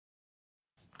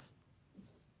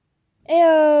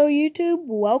Heyo YouTube,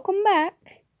 welcome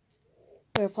back.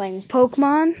 We're playing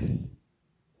Pokemon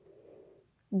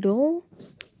Duel,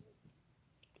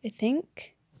 I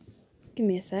think. Give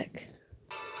me a sec.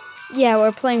 Yeah,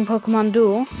 we're playing Pokemon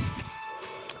Duel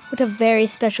with a very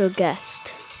special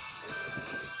guest.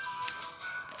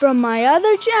 From my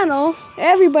other channel,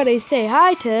 everybody say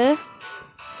hi to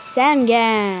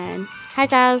Sangan. Hi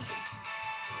guys.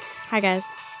 Hi guys.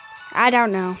 I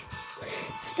don't know.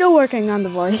 Still working on the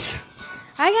voice.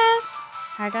 Hi guys.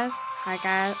 Hi guys. Hi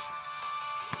guys.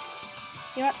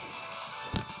 You know what?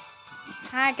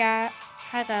 Hi guys.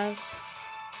 Hi guys.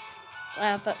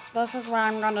 This is what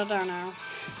I'm gonna do now.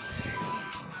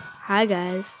 Hi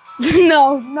guys.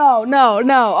 No. Oh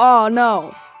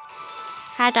no.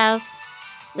 Hi guys.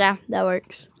 Yeah, that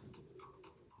works.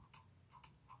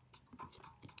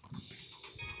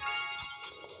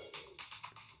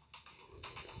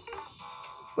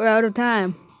 We're out of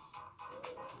time.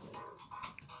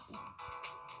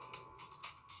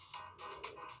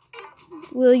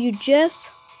 Will you just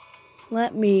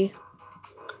let me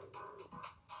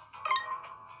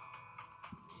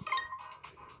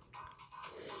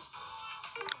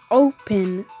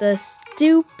open the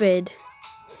stupid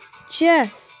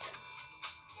chest?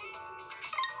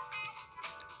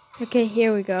 Okay,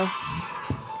 here we go.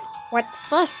 What's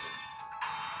this?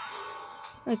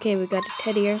 Okay, we got a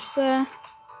Teddy Ursa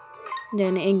and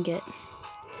an ingot.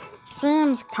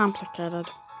 Seems complicated.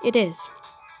 It is.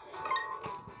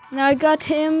 Now I got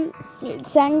him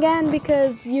Sangan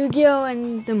because Yu-Gi-Oh!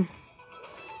 And them.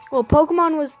 Well,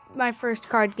 Pokemon was my first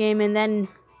card game, and then,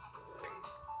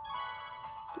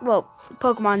 well,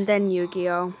 Pokemon then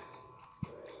Yu-Gi-Oh!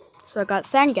 So I got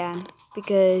Sangan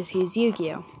because he's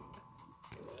Yu-Gi-Oh!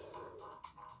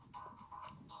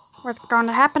 What's going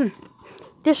to happen?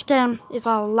 This game is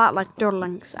a lot like Duel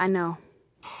Links, I know.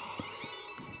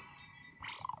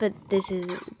 But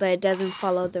it doesn't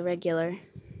follow the regular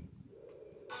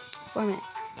format.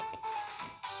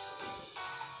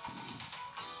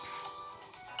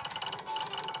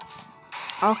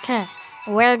 Okay,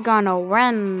 we're gonna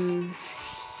win.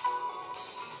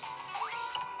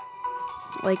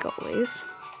 Like always.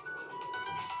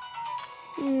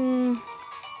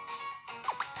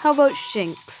 How about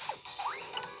Shinx?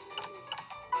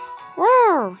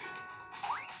 Whoa!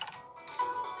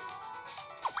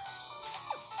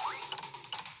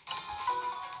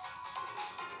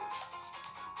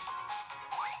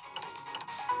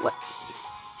 What?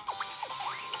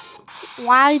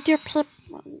 Why do people...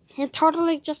 He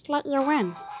totally just let you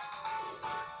win.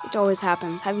 It always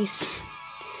happens. Have you...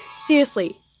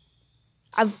 Seriously.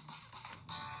 I've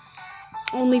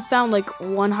only found like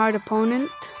one hard opponent.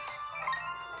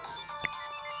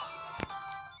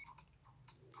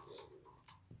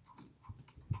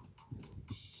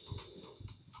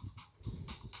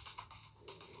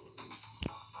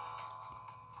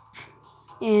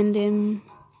 And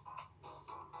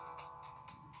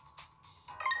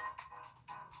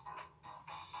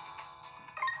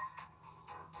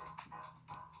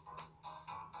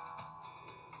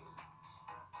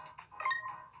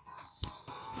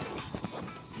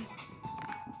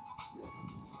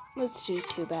let's do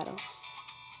 2 battles.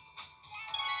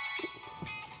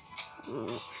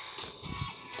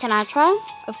 Can I try?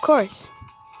 Of course.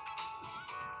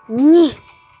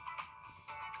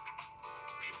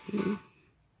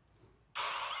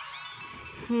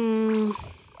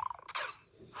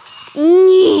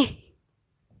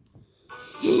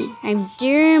 I'm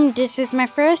doomed. This is my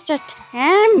first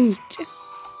attempt.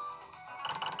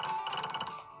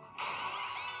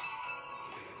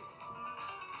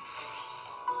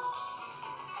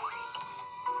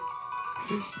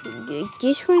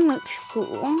 This one looks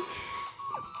cool.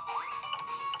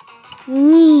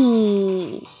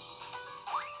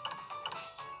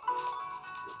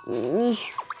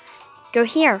 Go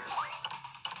here.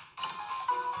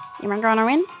 Am I gonna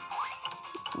win?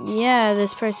 Yeah,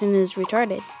 this person is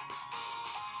retarded.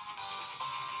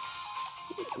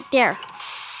 There.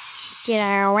 Did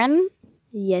I win?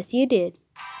 Yes, you did.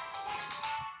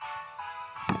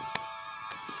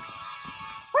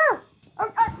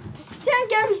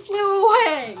 Sangan flew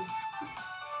away!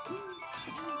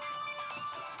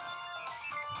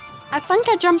 I think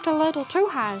I jumped a little too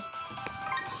high.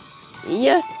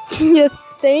 Yeah, you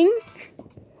think?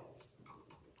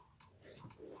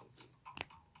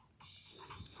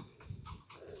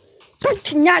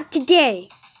 But not today.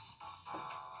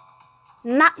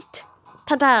 Not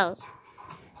today.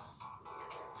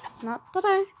 Not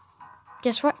today.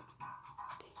 Guess what?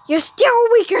 You're still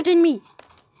weaker than me.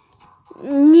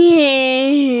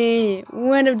 Yeah.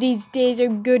 One of these days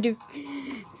I'm going to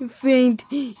Faint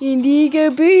Indigo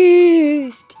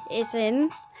Boost is in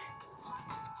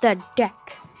the deck.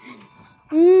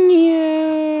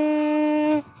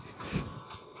 Yeah.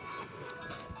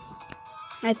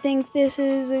 I think this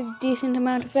is a decent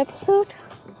amount of episode.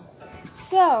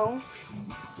 So,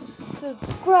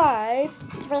 subscribe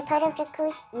to be part of the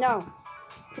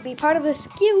to be part of the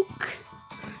skulk,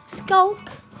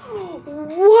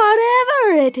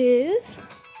 whatever it is.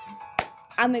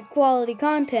 I make quality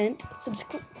content.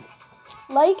 Subscribe,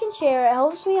 like and share. It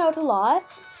helps me out a lot.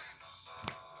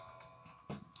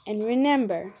 And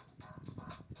remember,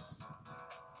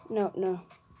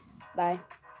 bye.